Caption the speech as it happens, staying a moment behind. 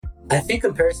I think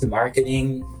comparison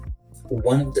marketing,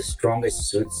 one of the strongest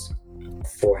suits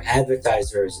for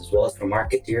advertisers as well as for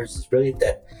marketeers is really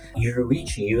that you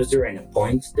reach a user in a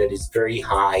point that is very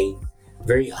high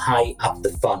up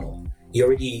the funnel. He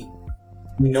already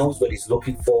knows what he's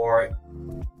looking for.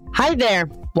 Hi there.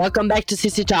 Welcome back to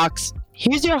CC Talks.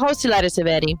 Here's your host, Ilaria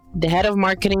Severi, the head of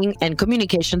marketing and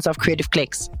communications of Creative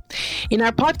Clicks. In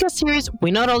our podcast series,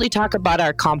 we not only talk about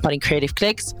our company, Creative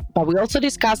Clicks, but we also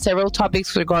discuss several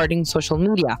topics regarding social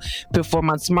media,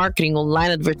 performance marketing,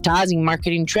 online advertising,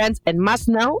 marketing trends, and must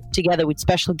know, together with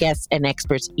special guests and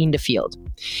experts in the field.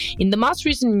 In the most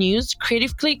recent news,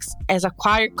 Creative Clicks has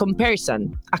acquired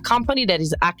Comparison, a company that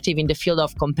is active in the field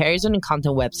of comparison and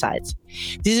content websites.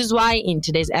 This is why in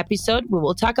today's episode, we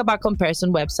will talk about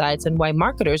comparison websites and why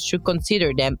marketers should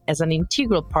consider them as an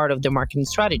integral part of their marketing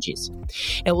strategies.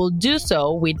 And we'll do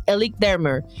so with Elik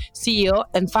Dermer, CEO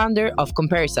and founder of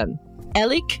Comparison.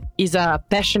 Elik is a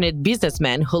passionate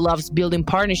businessman who loves building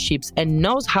partnerships and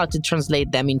knows how to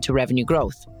translate them into revenue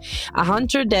growth. A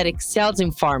hunter that excels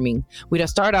in farming with a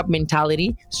startup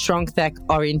mentality, strong tech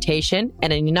orientation,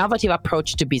 and an innovative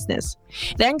approach to business.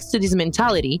 Thanks to this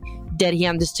mentality, that he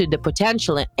understood the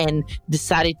potential and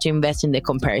decided to invest in the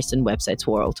comparison websites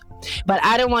world. But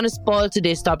I don't want to spoil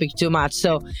today's topic too much,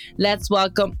 so let's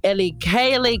welcome Elik.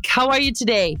 Hey Elik, how are you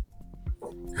today?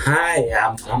 Hi,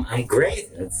 I'm great.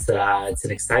 It's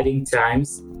an exciting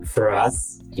times for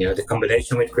us. You know, the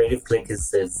combination with Creative Click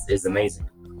is amazing.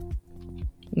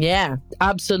 Yeah,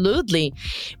 absolutely.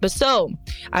 But so,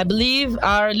 I believe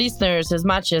our listeners, as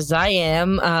much as I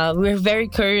am, we're very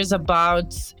curious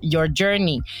about your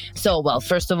journey. So, well,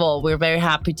 first of all, we're very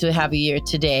happy to have you here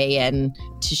today and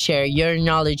to share your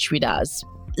knowledge with us.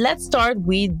 Let's start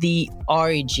with the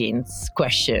origins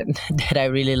question that I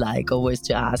really like always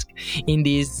to ask in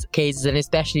these cases, and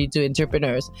especially to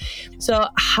entrepreneurs. So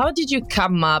how did you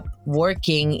come up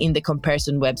working in the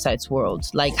comparison websites world?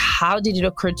 Like, how did it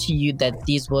occur to you that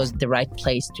this was the right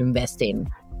place to invest in?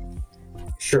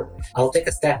 Sure. I'll take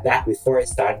a step back. Before I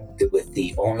started with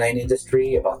the online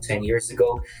industry about 10 years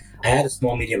ago, I had a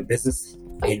small, medium business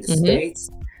in the States.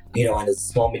 You know, and as a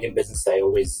small, medium business, I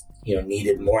always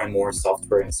needed more and more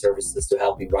software and services to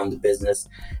help me run the business.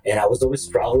 And I was always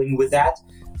struggling with that.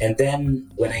 And then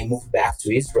when I moved back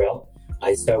to Israel,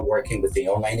 I started working with the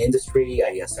online industry.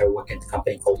 I started working at a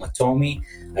company called Matomi.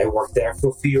 I worked there for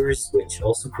a few years, which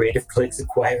also Creative Clicks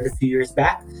acquired a few years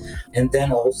back. And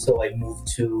then also I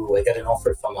got an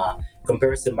offer from a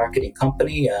comparison marketing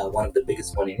company, one of the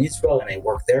biggest one in Israel. And I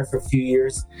worked there for a few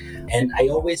years. And I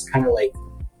always kind of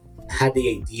had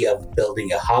the idea of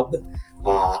building a hub,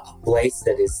 a place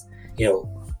that is,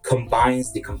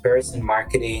 combines the comparison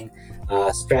marketing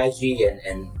strategy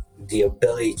and the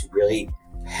ability to really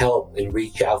help and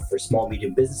reach out for small,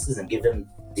 medium businesses and give them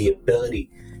the ability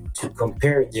to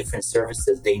compare different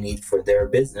services they need for their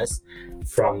business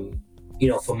from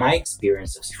my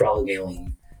experience of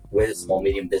struggling with a small,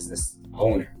 medium business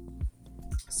owner.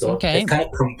 So It kind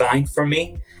of combined for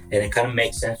me, and it kind of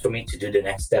makes sense for me to do the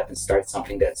next step and start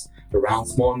something that's around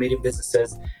small and medium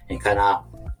businesses and kind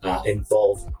of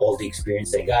involve all the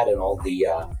experience I got and all the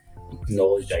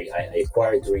knowledge I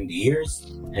acquired during the years.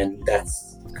 And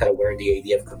that's kind of where the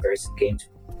idea of comparison came to.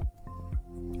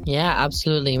 Yeah,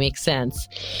 absolutely. Makes sense.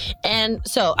 And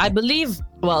so I believe,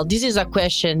 this is a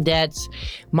question that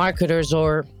marketers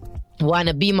or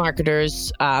wannabe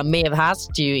marketers may have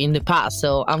asked you in the past.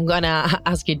 So I'm going to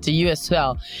ask it to you as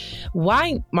well.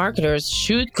 Why marketers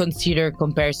should consider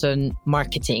comparison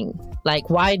marketing? Like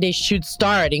why they should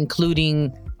start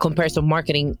including comparison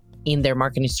marketing in their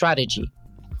marketing strategy?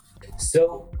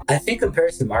 So I think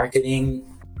comparison marketing,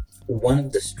 one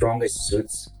of the strongest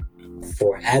suits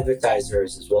for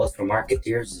advertisers as well as for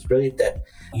marketeers is really that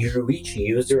you reach a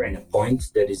user in a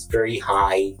point that is very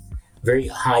high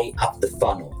up the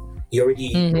funnel. He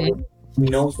already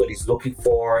knows what he's looking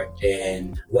for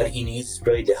and what he needs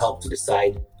really to help to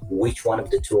decide which one of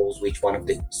the tools, which one of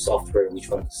the software, which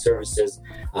one of the services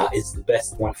is the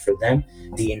best one for them.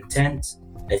 The intent,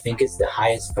 I think, is the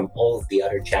highest from all of the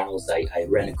other channels I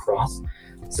ran across.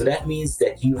 So that means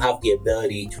that you have the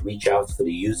ability to reach out for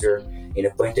the user in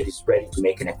a point that is ready to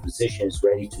make an acquisition, is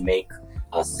ready to make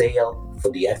a sale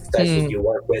for the advertisers you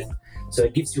work with. So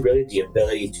it gives you really the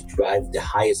ability to drive the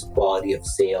highest quality of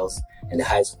sales and the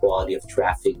highest quality of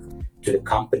traffic to the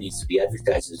companies, to the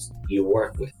advertisers you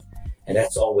work with. And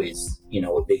that's always,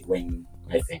 a big win,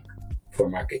 I think, for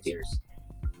marketeers.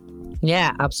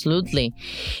 Yeah, absolutely.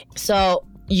 So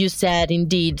you said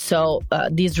indeed,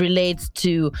 this relates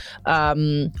to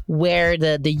where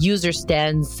the user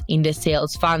stands in the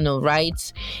sales funnel,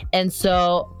 right? And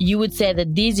so you would say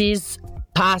that this is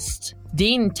past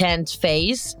the intent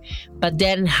phase, but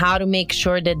then how to make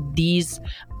sure that these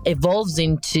evolves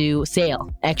into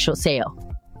actual sale?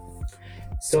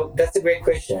 So that's a great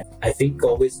question. I think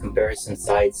always comparison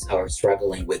sites are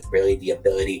struggling with really the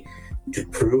ability to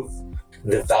prove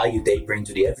the value they bring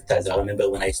to the advertiser. I remember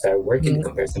when I started working in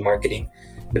comparison marketing,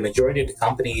 the majority of the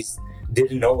companies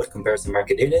didn't know what comparison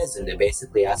marketing is, and they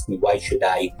basically asked me, why should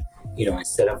I,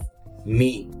 instead of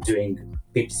me doing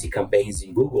PPC campaigns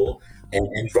in Google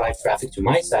and drive traffic to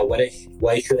my site,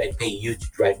 why should I pay you to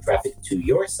drive traffic to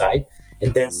your site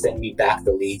and then send me back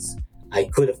the leads I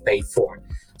could have paid for?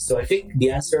 So I think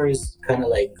the answer is kind of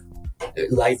like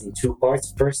lies in two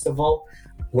parts. First of all,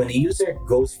 when a user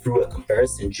goes through a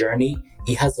comparison journey,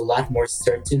 he has a lot more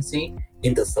certainty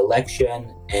in the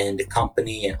selection and the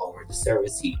company and or the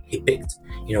service he picked.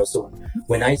 So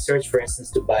when I search, for instance,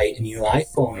 to buy a new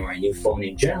iPhone or a new phone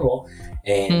in general,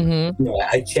 and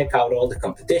I check out all the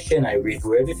competition, I read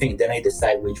through everything, then I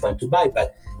decide which one to buy.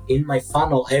 But in my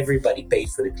funnel, everybody paid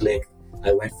for the click.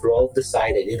 I went through all of the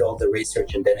site, I did all the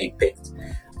research, and then I picked.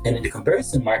 And in the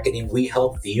comparison marketing, we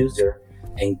help the user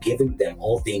and giving them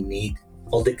all they need,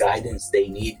 all the guidance they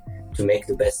need to make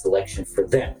the best selection for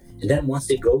them. And then once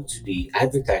they go to the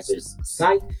advertiser's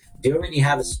site, they already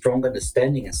have a strong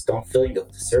understanding and strong feeling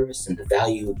of the service and the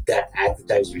value that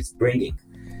advertiser is bringing.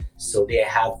 So they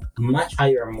have much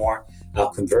higher, more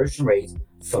conversion rate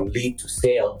from lead to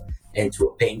sale and to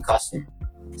a paying customer.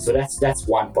 So that's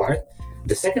one part.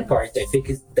 The second part, I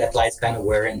think, is that lies kind of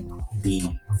wherein the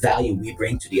value we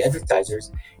bring to the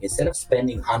advertisers. Instead of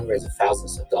spending hundreds of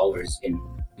thousands of dollars in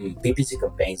PPC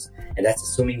campaigns, and that's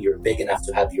assuming you're big enough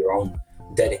to have your own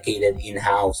dedicated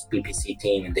in-house PPC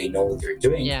team and they know what they're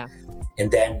doing. Yeah. And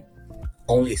then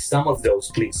only some of those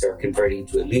clicks are converting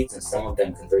to leads and some of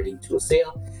them converting to a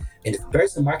sale. In the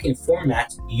comparison marketing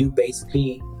format, you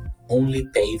basically only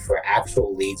pay for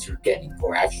actual leads you're getting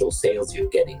or actual sales you're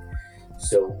getting.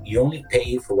 So you only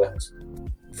pay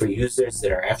for users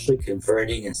that are actually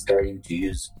converting and starting to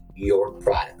use your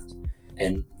product.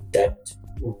 And that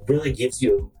really gives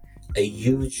you a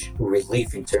huge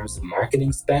relief in terms of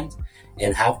marketing spend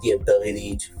and have the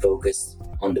ability to focus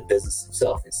on the business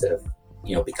itself instead of,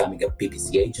 becoming a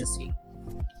PPC agency.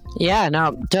 Yeah,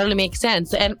 no, totally makes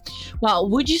sense. And well,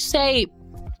 would you say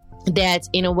that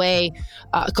in a way,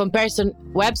 comparison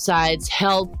websites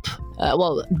help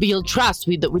build trust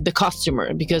with the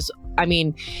customer? Because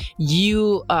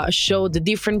you show the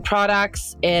different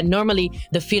products, and normally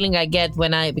the feeling I get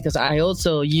because I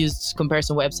also used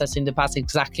comparison websites in the past,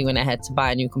 exactly when I had to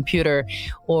buy a new computer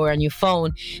or a new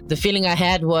phone, the feeling I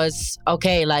had was,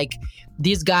 okay, like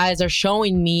these guys are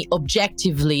showing me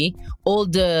objectively all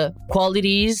the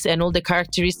qualities and all the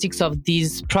characteristics of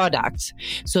these products.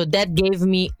 So that gave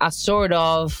me a sort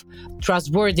of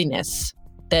trustworthiness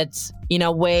that in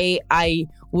a way I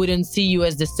wouldn't see you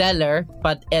as the seller,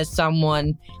 but as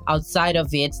someone outside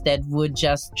of it that would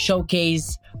just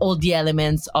showcase all the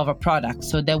elements of a product.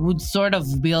 So that would sort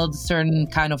of build certain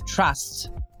kind of trust.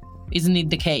 Isn't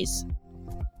it the case?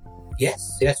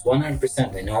 Yes,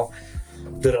 100%. I know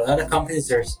that a lot of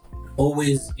companies are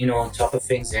always, on top of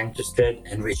things. They're interested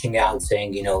in reaching out,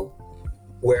 saying,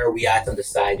 where are we at on the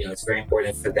side? It's very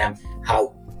important for them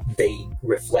how they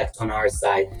reflect on our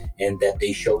side and that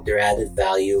they show their added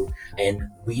value. And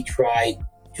we try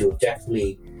to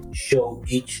objectively show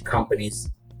each company's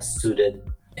suited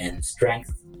and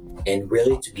strength and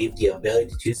really to give the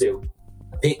ability to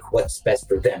pick what's best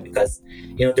for them. Because,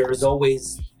 there is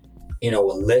always, a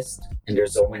list and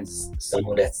there's always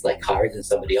someone that's like higher than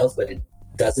somebody else, but it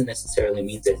doesn't necessarily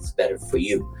mean that it's better for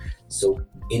you. So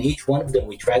in each one of them,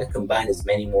 we try to combine as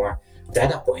many more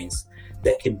data points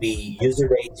that can be user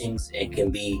ratings and can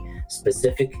be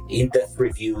specific in-depth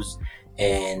reviews.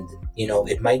 And,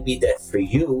 it might be that for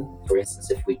you, for instance,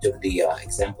 if we took the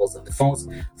examples of the phones,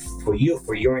 for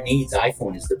your needs,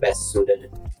 iPhone is the best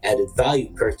suited added value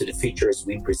compared to the features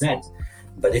we present.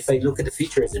 But if I look at the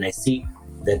features and I see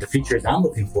that the features I'm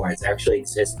looking for actually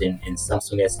exist in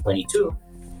Samsung S22,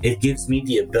 it gives me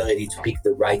the ability to pick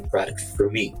the right product for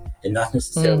me and not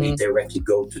necessarily directly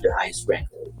go to the highest rank.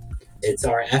 It's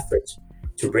our effort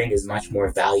to bring as much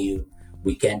more value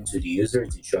we can to the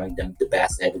users and showing them the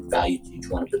best added value to each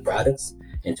one of the products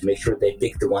and to make sure they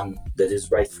pick the one that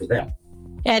is right for them.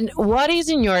 And what is,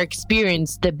 in your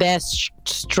experience, the best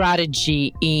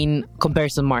strategy in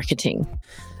comparison marketing?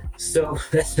 So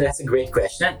that's a great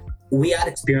question. We had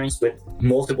experience with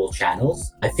multiple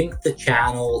channels. I think the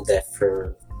channel that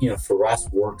for us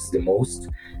works the most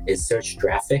is search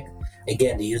traffic.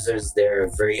 Again, the users, they're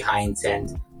very high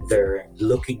intent. They're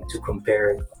looking to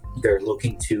compare They're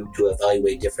looking to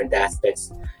evaluate different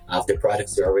aspects of the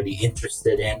products they're already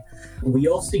interested in. We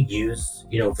also use,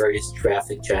 various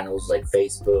traffic channels like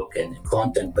Facebook and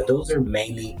content, but those are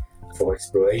mainly for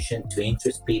exploration to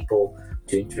interest people,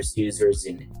 to interest users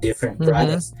in different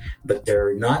products, but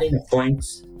they're not in a point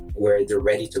where they're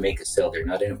ready to make a sale. They're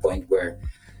not in a point where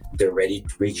they're ready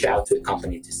to reach out to a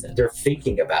company to sell. They're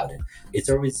thinking about it. It's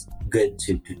always good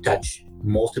to touch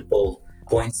multiple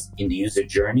points in the user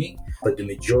journey, but the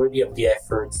majority of the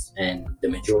efforts and the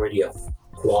majority of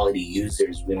quality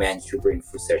users we manage to bring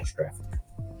through search traffic.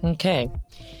 Okay.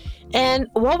 And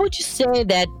what would you say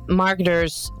that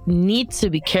marketers need to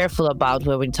be careful about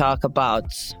when we talk about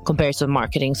comparison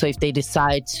marketing? So if they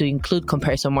decide to include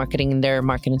comparison marketing in their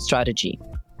marketing strategy?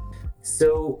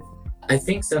 So I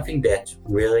think something that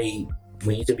really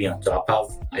we need to be on top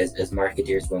of as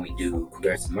marketers when we do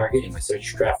comparison marketing or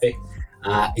search traffic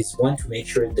is one, to make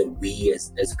sure that we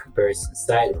as a comparison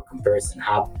site or comparison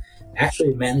hub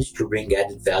actually manage to bring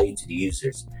added value to the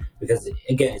users. Because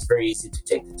again, it's very easy to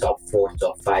take the top 4,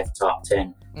 top 5, top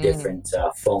 10 different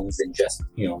phones and just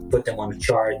put them on a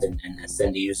chart and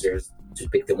send the users to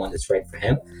pick the one that's right for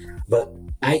him. But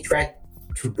I try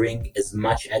to bring as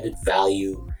much added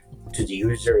value to the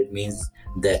user. It means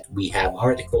that we have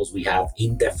articles, we have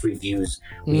in-depth reviews,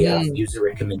 we have user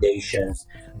recommendations,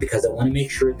 because I want to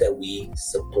make sure that we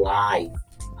supply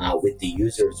with the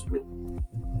users with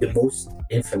the most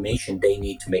information they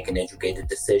need to make an educated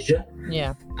decision.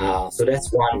 Yeah. So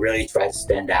that's one, really try to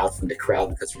stand out from the crowd,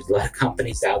 because there's a lot of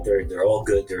companies out there. They're all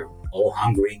good. They're all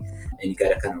hungry, and you got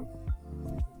to kind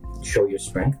of show your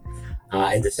strength.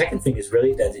 And the second thing is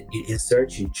really that in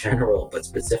search in general, but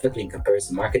specifically in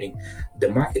comparison marketing, the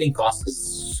marketing cost is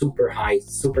super high,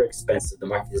 super expensive. The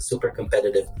market is super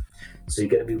competitive. So you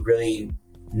got to be really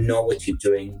know what you're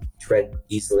doing, tread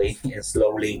easily and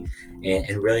slowly, and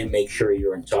really make sure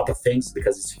you're on top of things,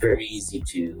 because it's very easy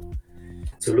to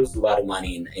lose a lot of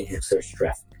money in search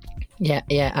traffic. Yeah,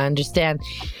 I understand.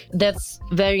 That's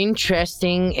very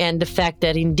interesting. And the fact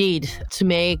that indeed to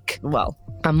make,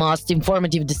 a most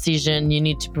informative decision, you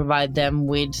need to provide them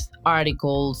with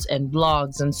articles and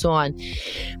blogs and so on.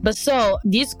 But so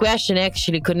this question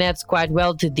actually connects quite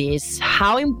well to this.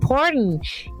 How important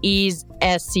is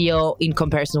SEO in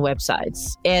comparison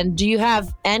websites? And do you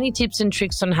have any tips and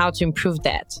tricks on how to improve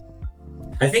that?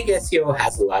 I think SEO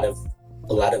has a lot of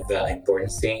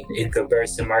importance in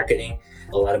comparison marketing.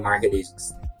 A lot of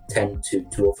marketers tend to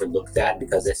overlook that,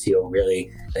 because SEO really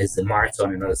is a marathon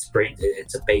and not a sprint.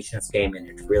 It's a patience game, and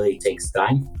it really takes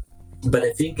time. But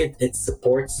I think it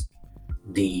supports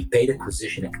the paid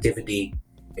acquisition activity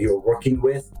you're working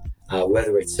with,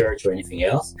 whether it's search or anything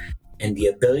else, and the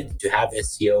ability to have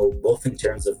SEO both in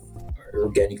terms of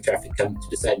organic traffic coming to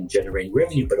the site and generating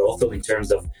revenue, but also in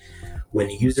terms of when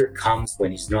a user comes,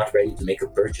 when he's not ready to make a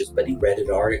purchase, but he read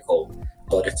an article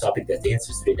about a topic that they're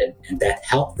interested in and that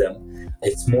helped them,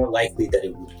 it's more likely that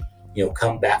it would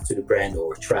come back to the brand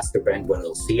or trust the brand when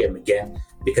they'll see him again,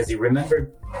 because he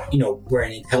remembered where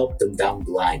it helped them down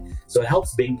the line. So it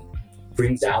helps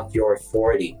brings out your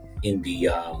authority in the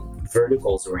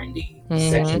verticals or in the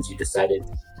sections you decided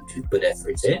to put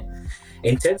efforts in.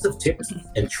 In terms of tips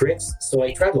and tricks, so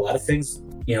I tried a lot of things.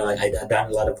 I've done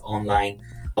a lot of online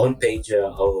on-page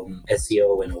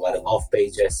SEO and a lot of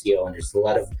off-page SEO, and there's a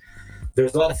lot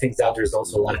of things out there. There's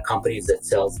also a lot of companies that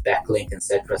sells backlink,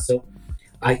 etc. So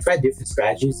I tried different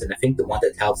strategies, and I think the one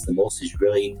that helps the most is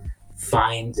really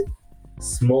find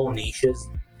small niches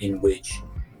in which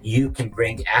you can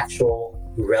bring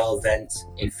actual relevant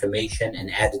information and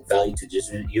added value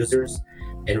to users,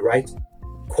 and write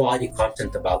quality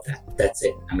content about that. That's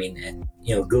it. I mean,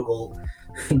 Google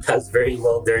does very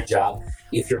well their job.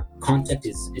 If your content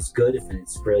is good, if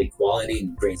it's really quality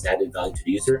and brings added value to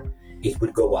the user, it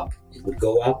would go up.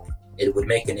 It would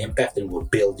make an impact, and will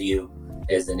build you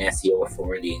as an SEO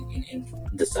authority in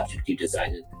the subject you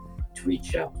decided to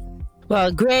reach out. Well,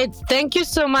 great. Thank you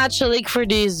so much, Alik, for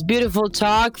this beautiful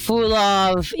talk full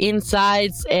of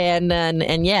insights and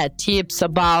tips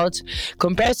about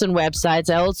comparison websites.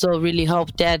 I also really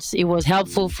hope that it was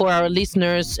helpful for our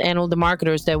listeners and all the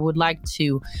marketers that would like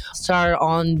to start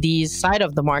on this side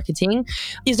of the marketing.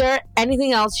 Is there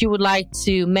anything else you would like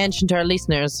to mention to our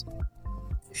listeners?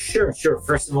 Sure.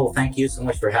 First of all, thank you so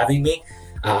much for having me.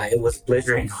 It was a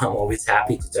pleasure, and I'm always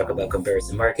happy to talk about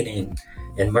comparison marketing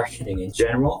and marketing in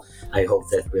general. I hope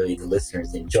that really the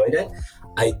listeners enjoyed it.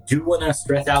 I do want to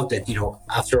stress out that,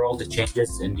 after all the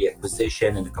changes in the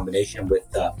acquisition and the combination with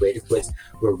Creative Clicks,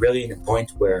 we're really in a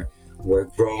point where we're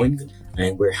growing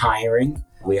and we're hiring.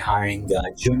 We're hiring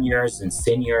juniors and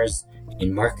seniors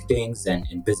in marketing and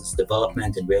in business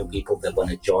development, and real people that want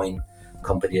to join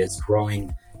company that's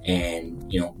growing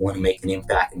and, want to make an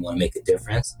impact and want to make a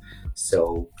difference.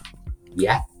 So,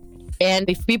 yeah. And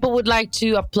if people would like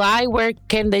to apply, where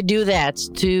can they do that?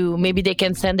 Maybe they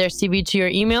can send their CV to your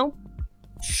email?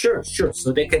 Sure.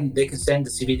 So they can send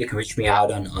the CV. They can reach me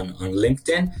out on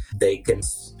LinkedIn. They can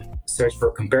search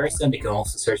for comparison. They can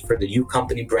also search for the new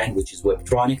company brand, which is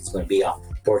Webtronic. It's going to be a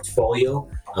portfolio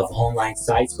of online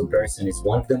sites. Comparison is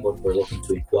one of them. We're looking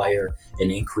to acquire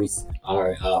and increase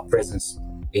our presence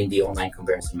in the online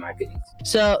comparison marketing.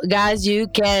 So, guys, you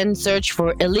can search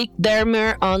for Elik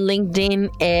Dermer on LinkedIn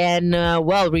and,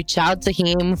 reach out to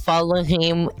him, follow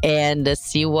him, and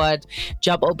see what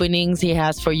job openings he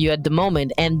has for you at the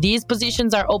moment. And these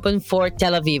positions are open for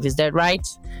Tel Aviv. Is that right?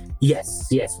 Yes.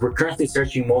 We're currently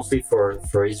searching mostly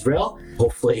for Israel.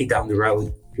 Hopefully, down the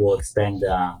road, we'll expand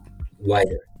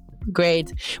wider.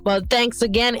 Great. Well, thanks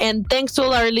again. And thanks to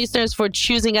all our listeners for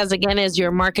choosing us again as your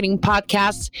marketing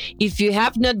podcast. If you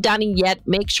have not done it yet,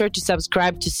 make sure to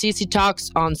subscribe to CC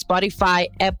Talks on Spotify,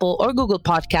 Apple, or Google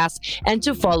Podcasts, and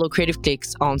to follow Creative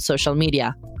Clicks on social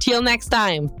media. Till next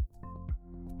time.